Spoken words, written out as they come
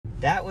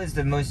That was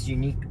the most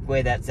unique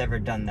way that's ever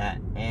done that,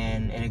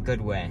 and in a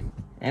good way.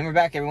 And we're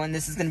back, everyone.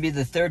 This is going to be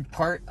the third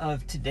part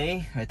of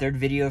today, our third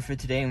video for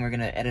today, and we're going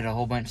to edit a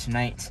whole bunch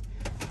tonight.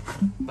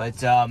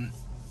 But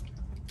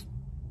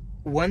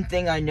one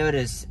thing I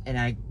noticed,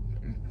 and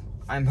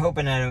I'm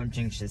hoping I don't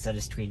jinx this, I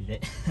just tweeted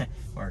it,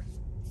 or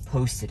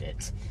posted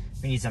it.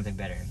 We need something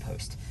better in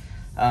post.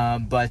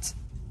 But,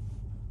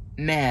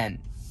 man,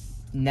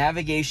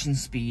 navigation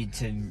speed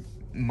to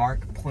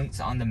mark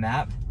points on the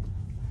map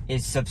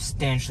is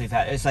substantially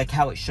fast. It's like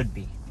how it should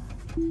be.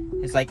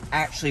 It's like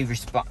actually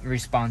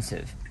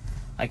responsive.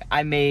 Like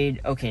I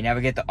made, okay,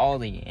 navigate the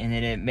ollie, and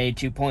then it made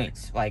 2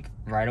 points, like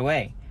right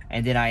away.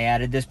 And then I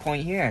added this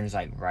point here, and it's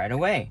like right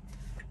away.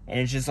 And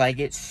it's just like,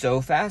 it's so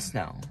fast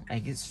now.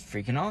 Like it's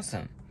freaking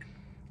awesome.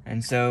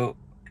 And so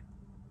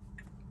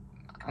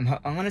I'm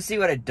gonna see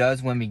what it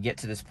does when we get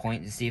to this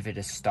point to see if it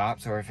just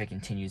stops or if it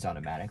continues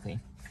automatically.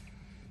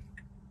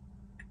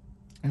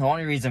 And the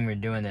only reason we're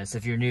doing this,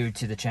 if you're new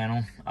to the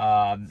channel,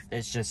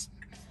 it's just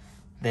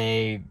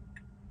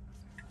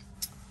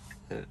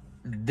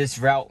this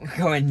route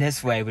going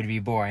this way would be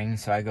boring,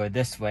 so I go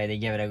this way. They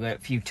give it a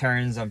few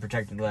turns on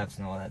protected lefts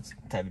and all that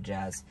type of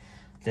jazz.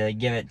 They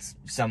give it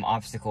some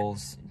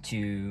obstacles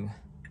to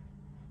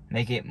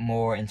make it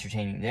more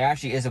entertaining. There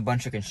actually is a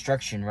bunch of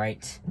construction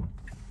right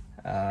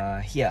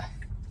here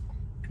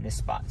in this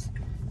spot.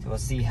 So we'll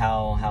see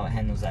how it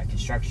handles that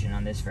construction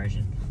on this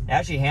version. It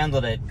actually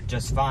handled it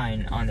just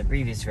fine on the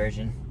previous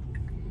version.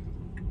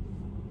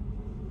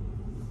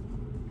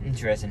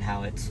 Interesting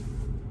how it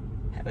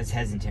was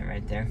hesitant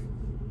right there.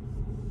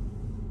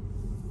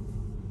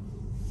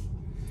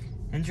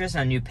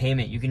 Interesting on new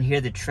pavement, you can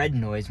hear the tread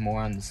noise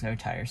more on the snow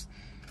tires.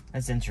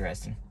 That's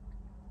interesting.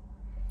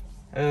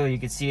 Oh, you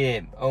can see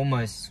it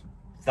almost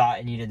thought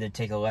it needed to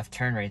take a left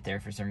turn right there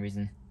for some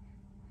reason.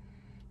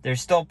 They're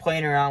still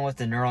playing around with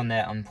the neural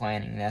net on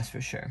planning, that's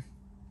for sure.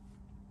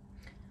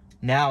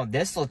 Now,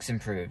 this looks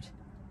improved.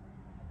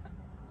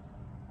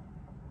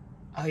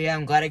 Oh yeah,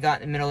 I'm glad I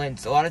got in the middle lane.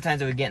 So a lot of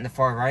times I would get in the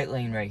far right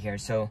lane right here.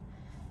 So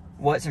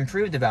what's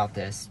improved about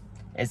this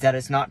is that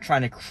it's not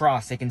trying to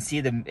cross. It can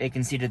see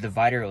the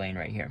divider lane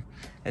right here.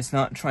 It's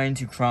not trying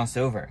to cross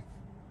over.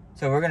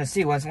 So we're gonna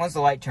see once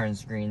the light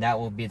turns green, that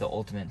will be the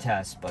ultimate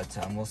test. But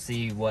we'll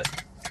see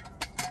what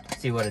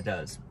it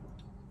does.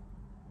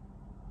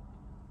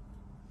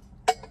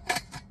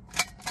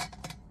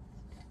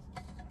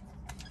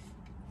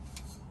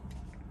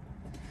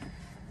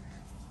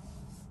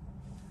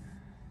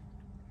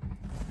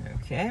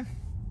 Okay.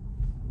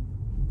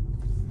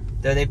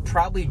 Though they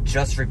probably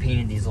just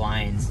repainted these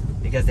lines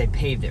because they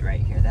paved it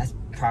right here. That's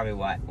probably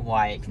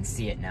why it can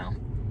see it now.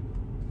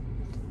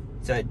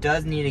 So it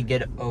does need to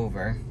get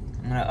over.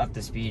 I'm gonna up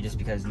the speed just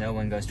because no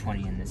one goes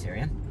 20 in this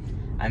area.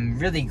 I'm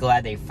really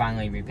glad they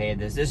finally repaved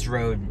this. This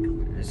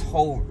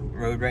whole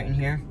road right in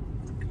here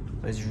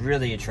was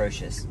really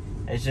atrocious.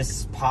 It's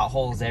just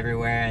potholes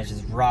everywhere. It's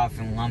just rough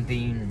and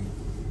lumpy and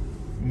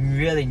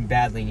really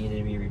badly needed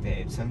to be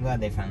repaved. So I'm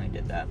glad they finally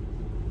did that.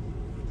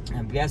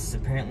 I guess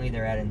apparently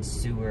they're adding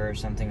sewer or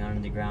something under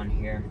the ground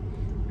here.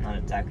 I'm not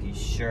exactly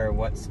sure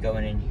what's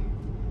going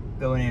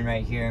in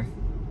right here.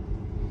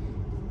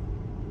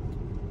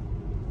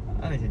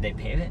 Oh, did they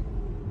pave it?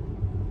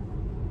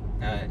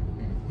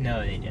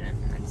 No, they didn't.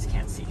 I just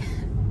can't see.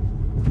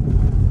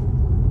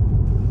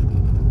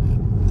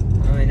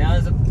 Oh, and now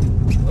there's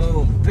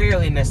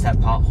barely missed that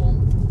pothole.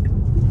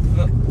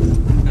 Oh,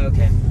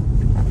 okay.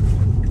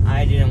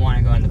 I didn't want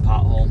to go in the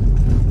pothole.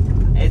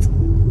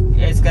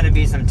 It's gonna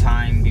be some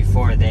time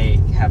before they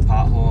have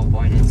pothole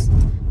avoidance.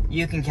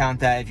 You can count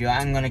that if you.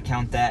 I'm gonna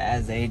count that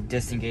as a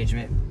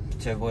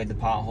disengagement to avoid the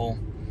pothole.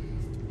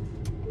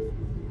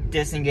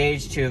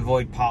 Disengage to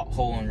avoid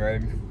pothole and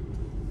road.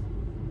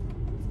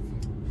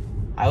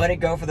 I let it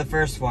go for the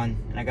first one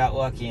and I got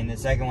lucky, and the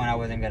second one I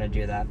wasn't gonna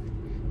do that.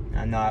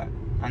 I'm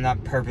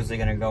not purposely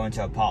gonna go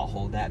into a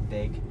pothole that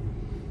big.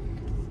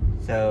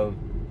 So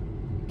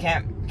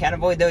can't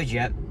avoid those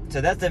yet.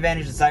 So that's the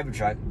advantage of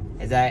Cybertruck,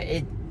 is that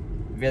it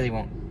really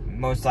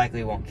most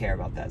likely won't care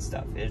about that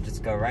stuff. It'll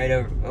just go right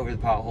over the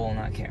pothole and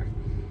not care.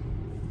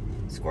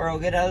 Squirrel,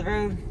 get out of the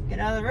road! Get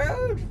out of the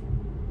road!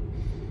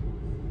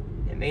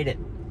 It made it.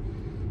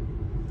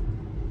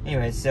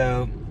 Anyway,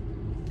 so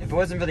if it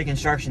wasn't for the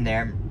construction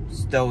there,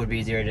 still would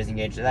be 0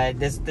 disengaged.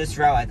 This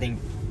route I think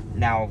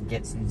now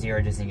gets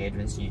 0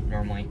 disengagements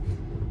normally,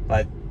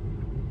 but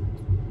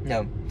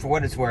no, for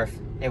what it's worth,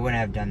 it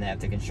wouldn't have done that if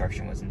the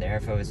construction wasn't there.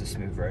 If it was a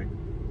smooth road.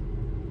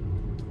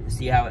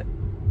 See how it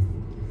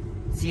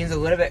seems a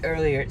little bit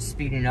earlier. It's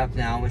speeding up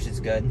now, which is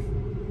good.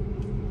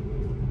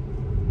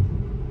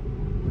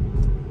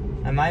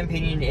 In my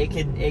opinion, it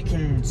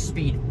can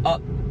speed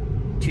up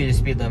to the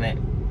speed limit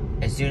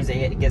as soon as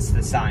it gets to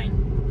the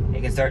sign.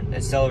 It can start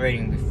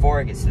accelerating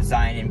before it gets to the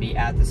sign and be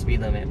at the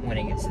speed limit when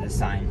it gets to the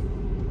sign.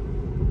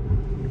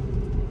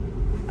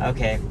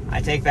 Okay,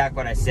 I take back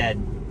what I said.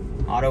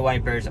 Auto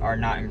wipers are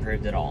not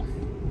improved at all.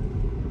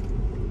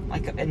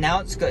 Like,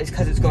 now it's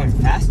because it's going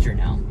faster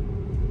now.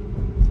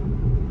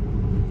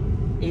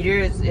 Either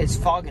it's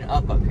fogging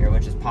up here,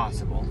 which is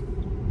possible,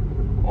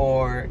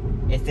 or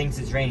it thinks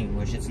it's raining,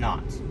 which it's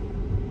not.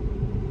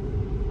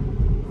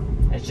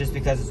 It's just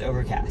because it's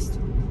overcast.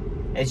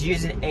 It's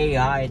using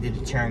AI to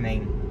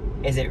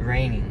determine, is it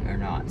raining or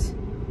not?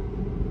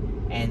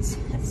 And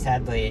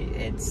sadly,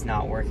 it's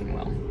not working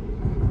well.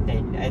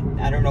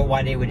 I don't know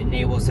why they would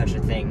enable such a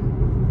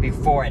thing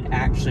before it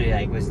actually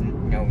like was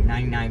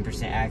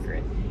 99%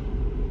 accurate,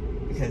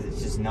 because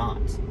it's just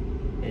not.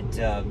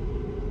 It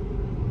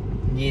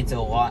needs a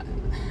lot.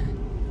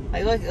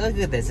 Like look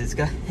at this.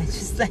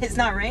 It's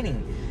not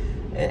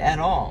raining at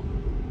all.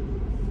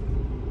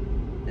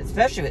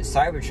 Especially with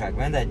Cybertruck,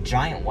 man, that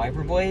giant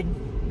wiper blade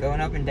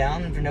going up and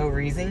down for no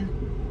reason.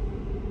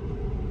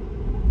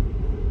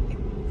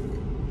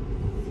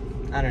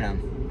 I don't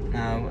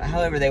know.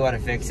 However they want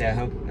to fix it, I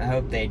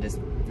hope they just,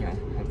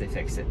 hope they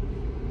fix it.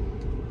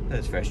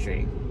 That's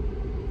frustrating.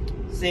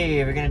 Let's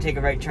see, we're gonna take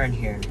a right turn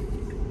here.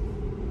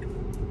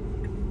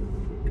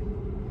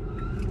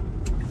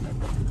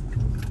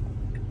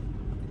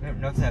 I don't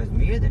know if that was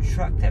me or the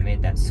truck that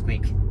made that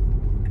squeak.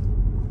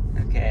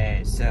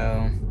 Okay,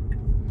 so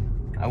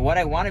what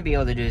I want to be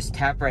able to do is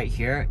tap right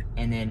here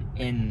and then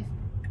in.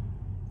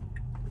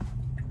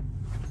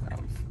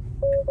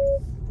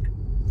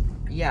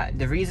 Yeah,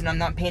 the reason I'm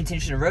not paying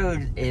attention to the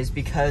road is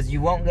because you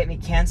won't let me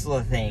cancel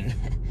a thing.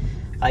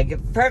 Like a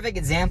perfect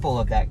example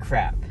of that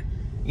crap.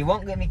 You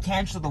won't let me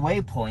cancel the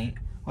waypoint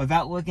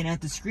without looking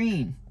at the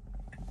screen.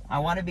 I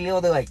want to be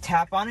able to like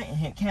tap on it and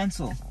hit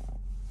cancel.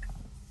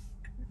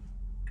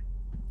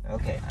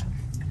 Okay.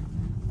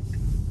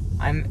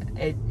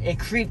 It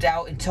creeped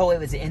out until it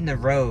was in the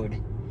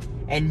road.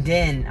 And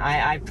then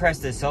I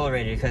pressed the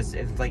accelerator because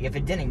if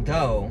it didn't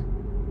go,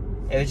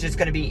 it was just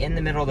going to be in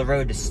the middle of the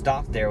road to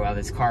stop there while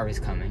this car was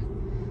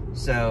coming.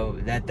 So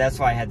that's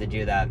why I had to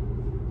do that.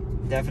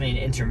 Definitely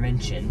an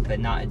intervention, but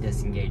not a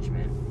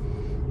disengagement.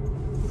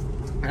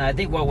 And I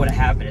think what would have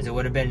happened is it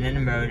would have been in the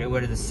mode, it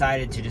would have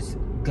decided to just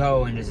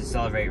go and just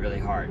accelerate really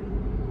hard.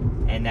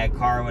 And that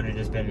car would have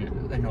just been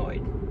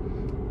annoyed.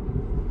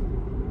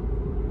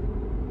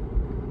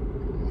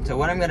 So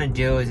what I'm going to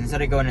do is,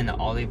 instead of going in the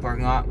Aldi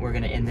parking lot, we're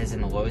going to end this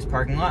in the Lowe's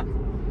parking lot.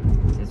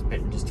 It's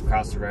just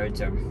across the road,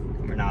 so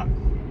we're not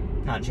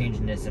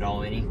changing this at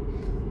all any.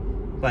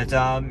 But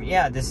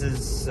yeah, this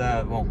is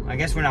well, I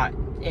guess we're not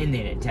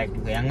ending it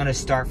technically. I'm gonna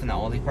start from the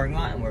Aldi parking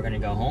lot and we're gonna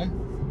go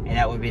home, and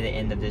that would be the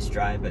end of this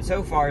drive. But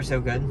so far so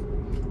good.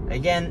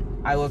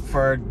 Again, I look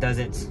for, does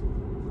it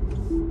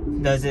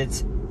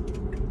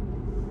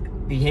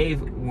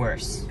behave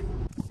worse?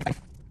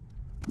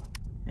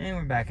 And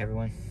we're back,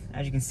 everyone.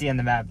 As you can see on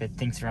the map, it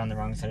thinks we're on the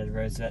wrong side of the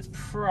road, so that's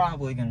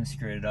probably gonna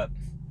screw it up.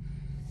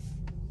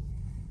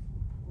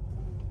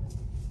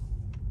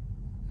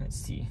 Let's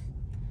see.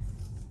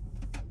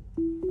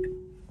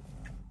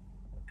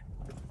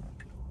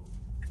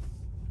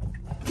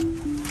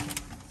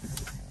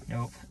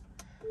 Nope.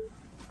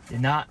 Did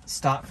not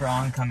stop for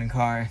oncoming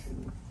car.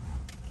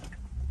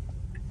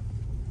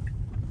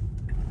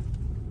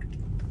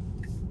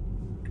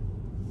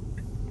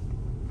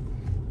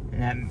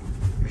 And that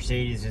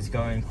Mercedes is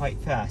going quite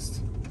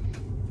fast.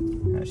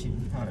 Actually,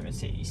 not a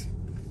Mercedes.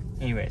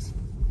 Anyways,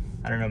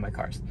 I don't know my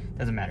cars.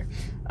 Doesn't matter.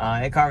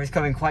 That car was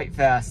coming quite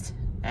fast.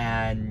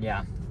 And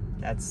yeah,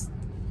 that's,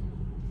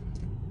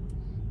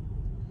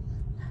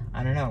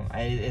 I don't know.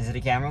 Is it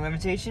a camera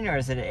limitation or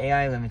is it an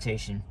AI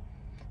limitation?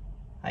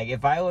 Like,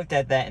 if I looked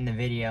at that in the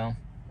video,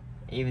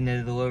 even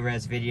though the low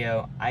res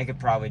video, I could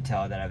probably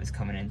tell that I was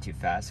coming in too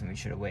fast and we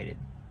should have waited.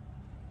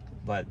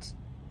 But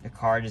the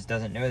car just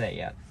doesn't know that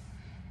yet.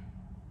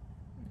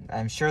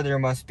 I'm sure there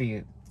must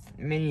be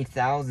many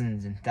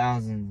thousands and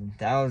thousands and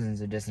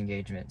thousands of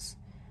disengagements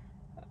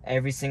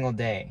every single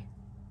day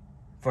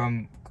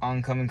from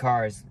oncoming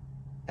cars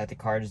that the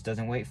car just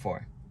doesn't wait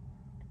for,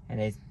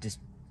 and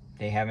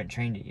they haven't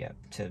trained it yet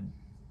to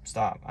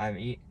stop.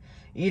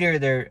 Either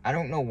they're, I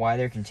don't know why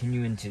they're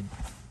continuing to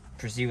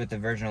proceed with the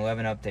version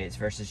 11 updates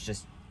versus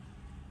just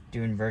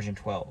doing version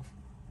 12.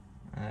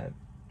 I'm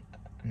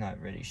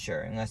not really sure,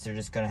 unless they're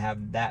just gonna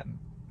have that,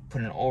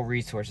 putting all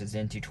resources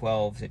into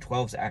 12. So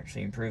 12's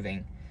actually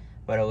improving,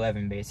 but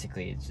 11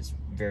 basically is just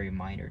very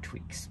minor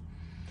tweaks.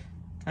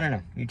 I don't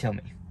know, you tell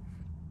me.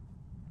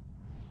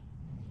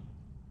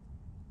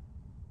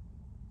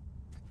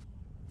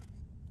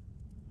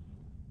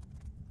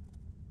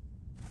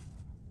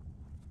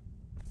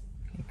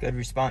 Good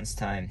response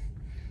time.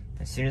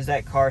 As soon as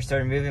that car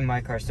started moving,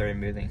 my car started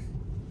moving.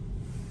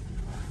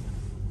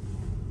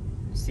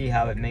 See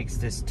how it makes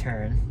this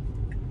turn.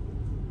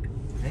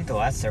 I think the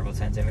last several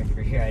times I went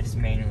through here, I just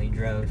manually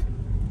drove.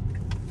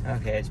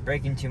 Okay, it's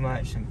braking too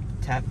much. I'm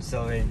tapped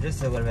accelerator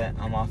just a little bit.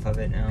 I'm off of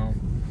it now.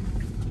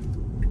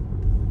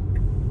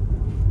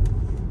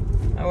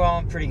 Oh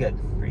well, pretty good.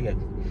 Pretty good.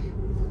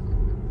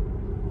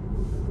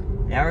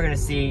 Now we're gonna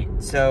see,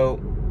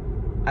 so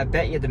I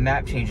bet you the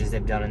map changes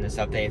they've done in this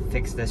update have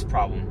fixed this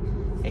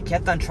problem. It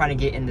kept on trying to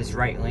get in this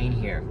right lane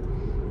here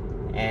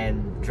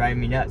and drive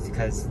me nuts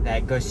because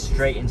that goes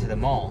straight into the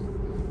mall.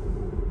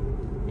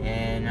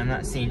 And I'm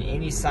not seeing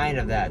any sign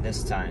of that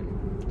this time.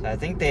 So I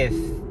think they've,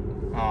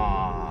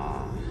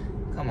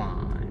 come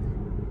on.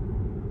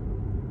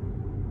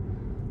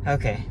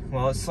 Okay,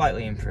 well, it's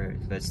slightly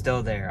improved, but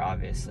still there,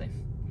 obviously.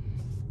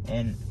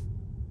 And,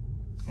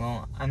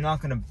 well, I'm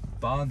not gonna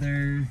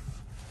bother.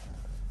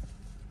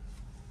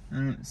 I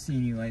don't see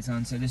any lights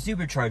on, so the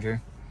supercharger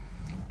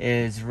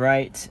is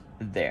right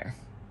there.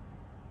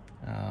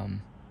 I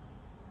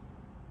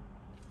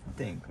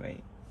think,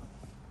 wait.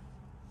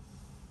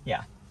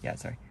 Yeah,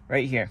 sorry.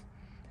 Right here.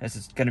 This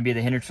is gonna be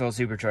the Hendersonville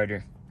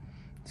supercharger.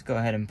 Let's go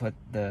ahead and put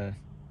so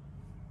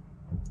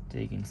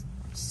you can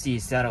see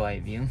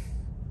satellite view.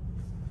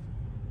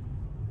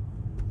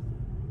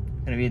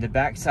 Gonna be the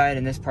backside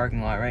in this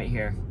parking lot right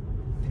here.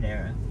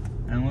 Panera.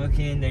 And I'm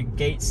looking, the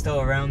gate's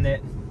still around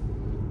it,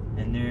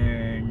 and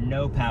there's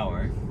no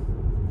power.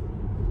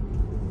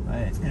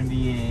 But it's gonna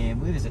be I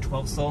believe it's a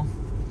 12 stall.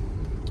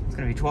 It's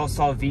gonna be 12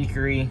 stall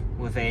Vickery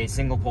with a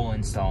single pole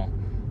install.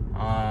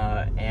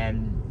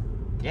 And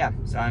yeah,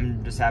 so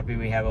I'm just happy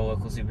we have a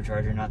local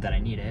supercharger. Not that I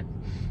need it,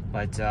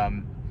 but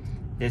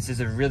this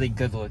is a really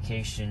good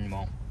location.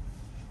 Well,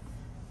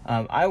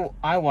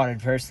 I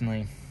wanted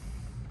personally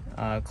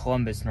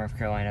Columbus, North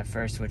Carolina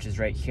first, which is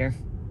right here.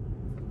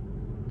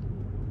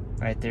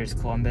 Right there's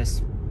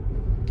Columbus,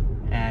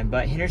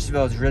 but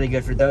Hendersonville is really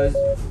good for those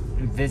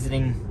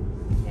visiting.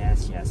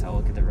 Yes, I'll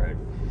look at the road.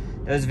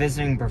 Those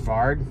visiting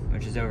Brevard,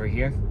 which is over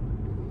here,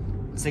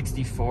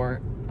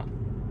 64.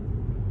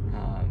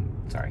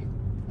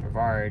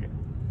 Brevard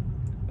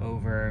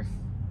over.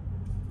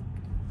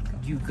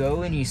 Could you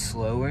go any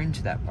slower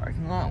into that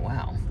parking lot?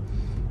 Wow.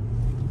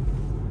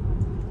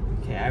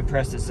 Okay, I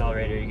pressed the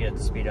accelerator to get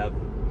the speed up.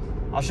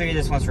 I'll show you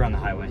this once we're on the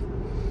highway.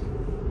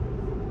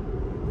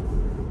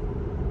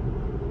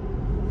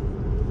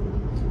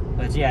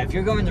 But yeah, if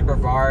you're going to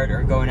Brevard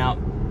or going out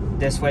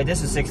this way,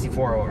 this is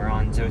 64 what we're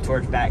on, so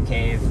towards Bat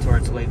Cave,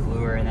 towards Lake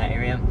Lure in that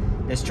area,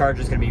 this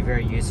charger is going to be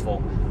very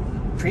useful.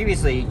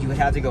 Previously, you would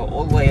have to go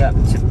all the way up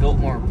to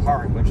Biltmore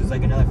Park, which is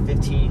like another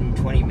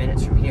 15-20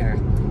 minutes from here,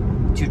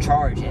 to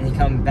charge, and then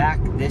come back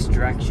this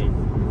direction.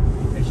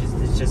 It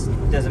just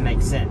doesn't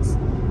make sense.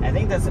 I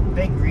think that's a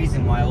big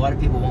reason why a lot of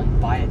people won't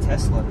buy a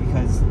Tesla,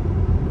 because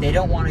they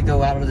don't want to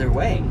go out of their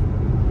way.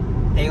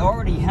 They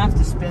already have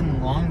to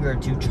spend longer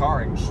to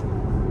charge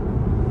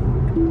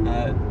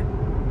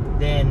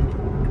than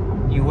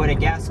you would a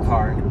gas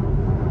car,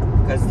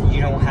 because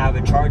you don't have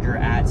a charger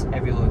at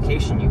every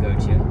location you go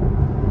to.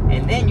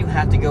 And then you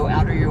have to go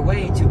out of your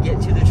way to get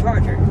to the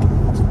charger.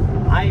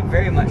 I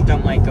very much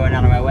don't like going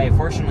out of my way.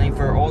 Fortunately,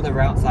 for all the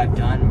routes I've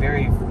done,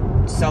 very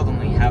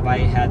seldomly have I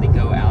had to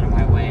go out of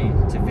my way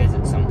to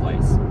visit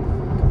someplace.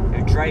 It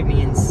would drive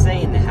me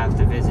insane to have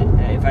to visit.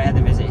 If I had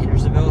to visit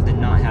Hendersonville, did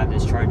not have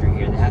this charger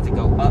here. They have to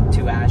go up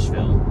to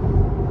Asheville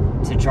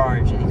to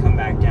charge and then come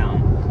back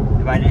down.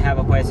 If I didn't have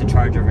a place to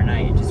charge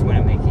overnight, it just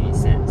wouldn't make any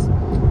sense.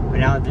 But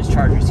now that this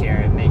charger's here,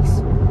 it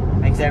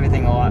makes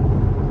everything a lot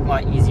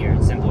easier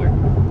and simpler.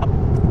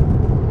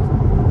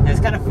 And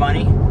it's kind of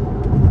funny.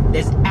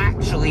 There's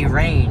actually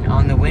rain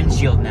on the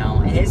windshield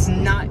now, and it's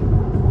not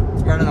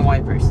running the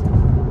wipers.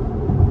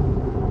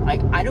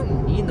 Like, I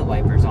don't need the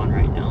wipers on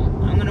right now.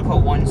 I'm gonna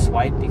put one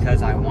swipe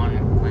because I'm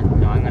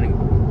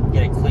gonna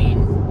get it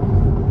clean.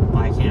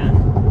 I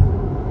can.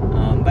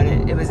 But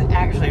it was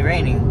actually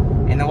raining,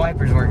 and the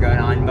wipers weren't going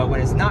on. But when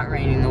it's not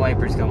raining, the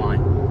wipers go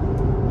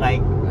on.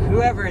 Like,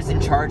 whoever is in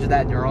charge of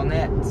that neural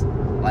net,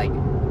 like,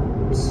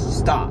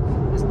 stop.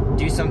 Just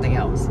do something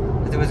else.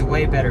 Because it was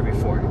way better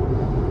before.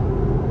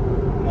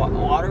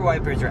 Water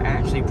wipers are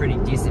actually pretty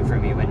decent for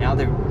me, but now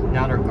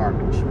they're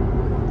garbage.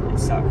 It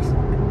sucks.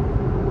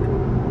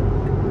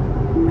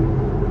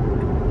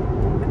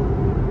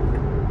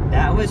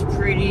 That was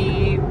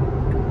pretty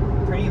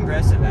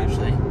impressive,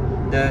 actually.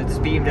 This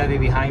BMW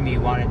behind me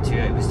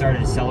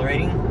started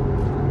accelerating,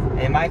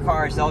 and my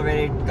car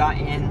accelerated, got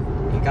in,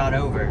 and got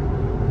over.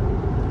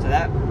 So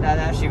that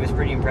actually was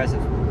pretty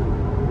impressive.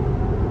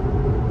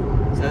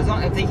 So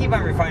if they keep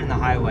on refining the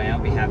highway, I'll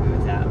be happy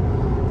with that.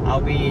 I'll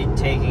be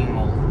taking,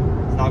 well,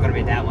 it's not going to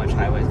be that much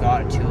highway, it's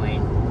got a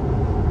 2-lane.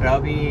 But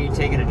I'll be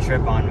taking a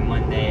trip on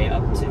Monday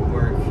up to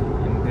work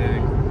in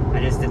Boone.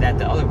 I just did that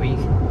the other week.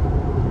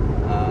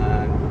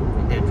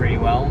 It did pretty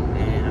well,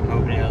 and I'm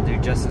hoping it'll do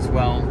just as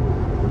well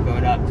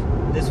going up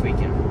this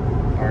weekend.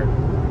 Or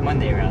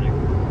Monday, rather.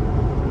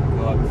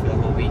 Go up for the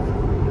whole week.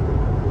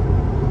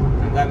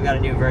 I'm glad we got a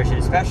new version,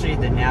 especially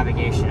the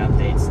navigation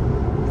updates.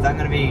 Because I'm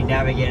going to be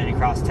navigating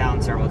across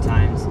town several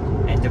times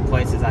into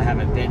places I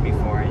haven't been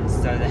before, and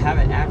so to have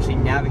it actually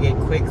navigate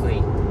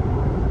quickly,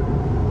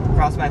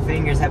 cross my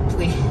fingers that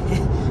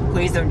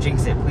please don't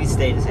jinx it, please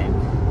stay the same.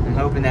 I'm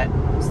hoping that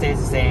stays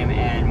the same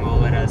and will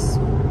let us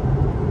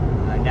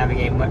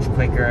navigate much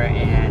quicker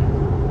and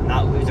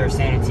not lose our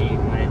sanity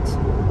when it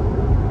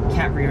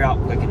can't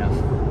reroute quick enough.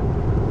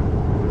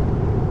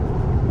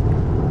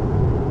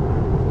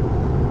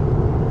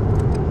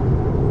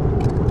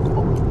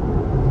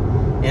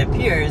 It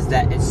appears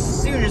that as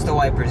soon as the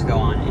wipers go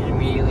on, it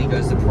immediately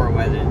goes to poor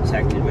weather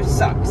detected, which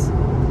sucks.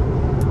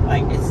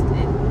 Like, it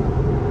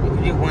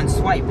could do one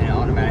swipe and it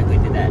automatically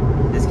did that.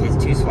 In this case,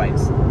 2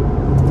 swipes.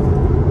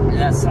 And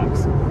that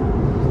sucks.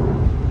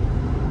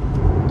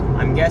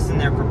 I'm guessing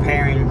they're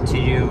preparing to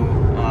do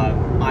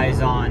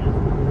eyes on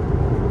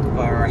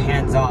or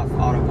hands off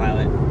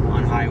autopilot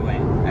on highway.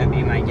 That'd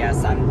be my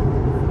guess. I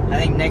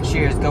think next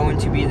year is going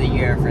to be the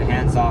year for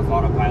hands off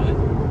autopilot.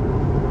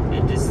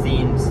 It just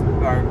seems,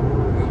 or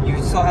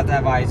you still have to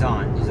have eyes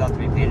on. You still have to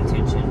be paying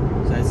attention.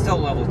 So it's still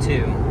level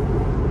 2,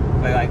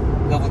 but like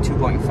level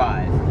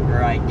 2.5,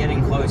 or like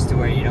getting close to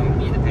where you don't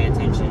need to pay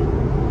attention.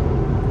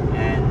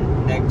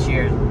 And next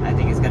year, I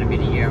think it's going to be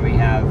the year we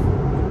have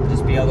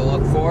just be able to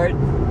look forward.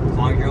 As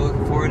long as you're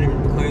looking forward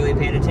and clearly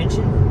paying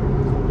attention,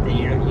 then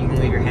you can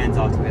leave your hands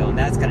off the wheel, and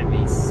that's going to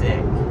be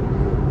sick.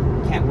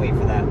 Can't wait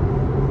for that.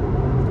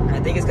 I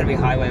think it's going to be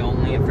highway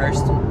only at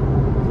first,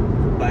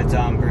 but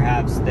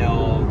perhaps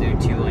they'll do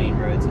 2-lane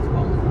roads as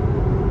well.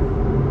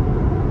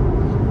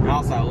 And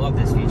also, I love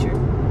this feature.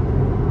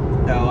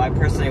 Though I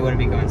personally wouldn't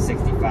be going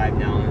 65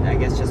 now. I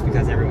guess just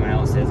because everyone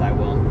else is, I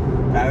will.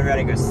 But I would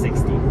rather go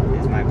 60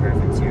 is my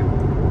preference here.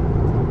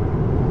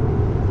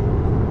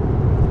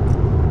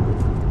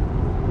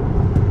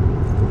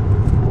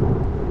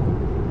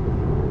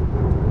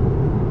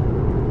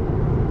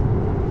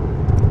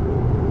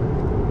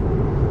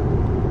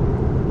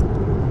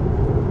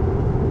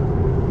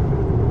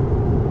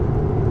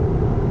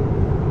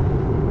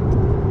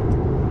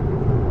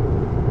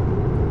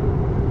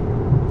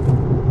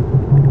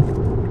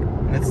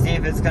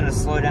 It's going to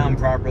slow down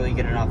properly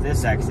getting off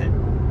this exit.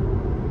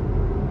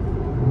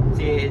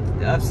 See, it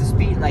ups the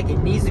speed, like it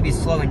needs to be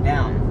slowing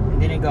down,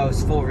 and then it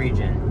goes full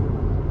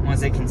regen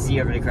once it can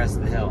see over the crest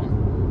of the hill.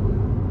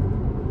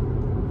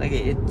 Like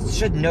it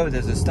should know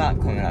there's a stop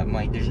coming up.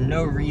 Like there's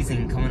no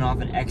reason coming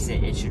off an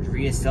exit it should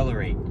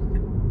reaccelerate.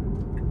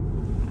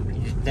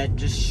 That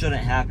just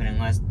shouldn't happen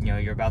unless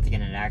you're about to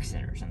get in an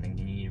accident or something.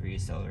 You need to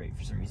reaccelerate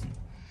for some reason.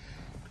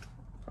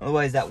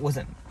 Otherwise, that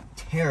wasn't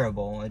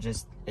terrible.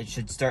 It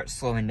should start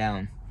slowing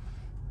down.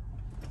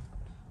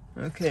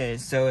 Okay,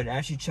 so it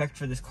actually checked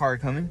for this car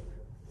coming.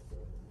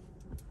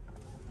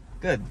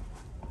 Good.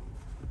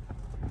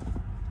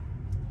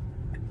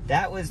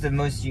 That was the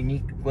most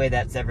unique way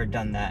that's ever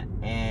done that,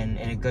 and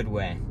in a good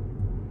way.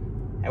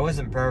 It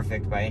wasn't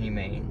perfect by any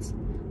means,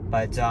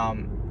 but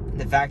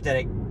the fact that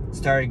it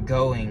started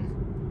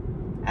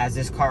going as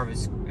this car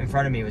was in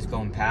front of me was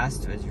going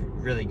past was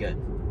really good.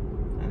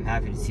 I'm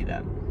happy to see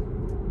that.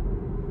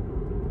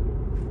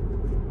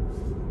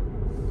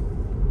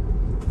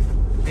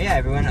 But yeah,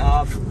 everyone,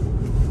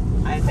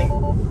 I think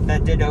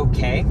that did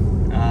okay.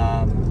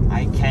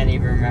 I can't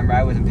even remember.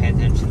 I wasn't paying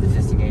attention to the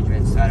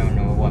disengagement, so I don't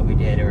know what we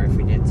did or if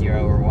we did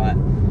 0 or what.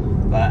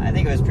 But I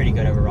think it was pretty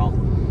good overall.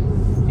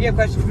 If you have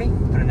questions for me,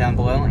 put them down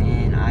below,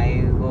 and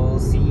I will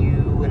see you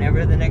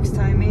whenever the next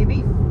time,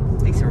 maybe.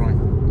 Thanks,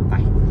 everyone.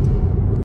 Bye.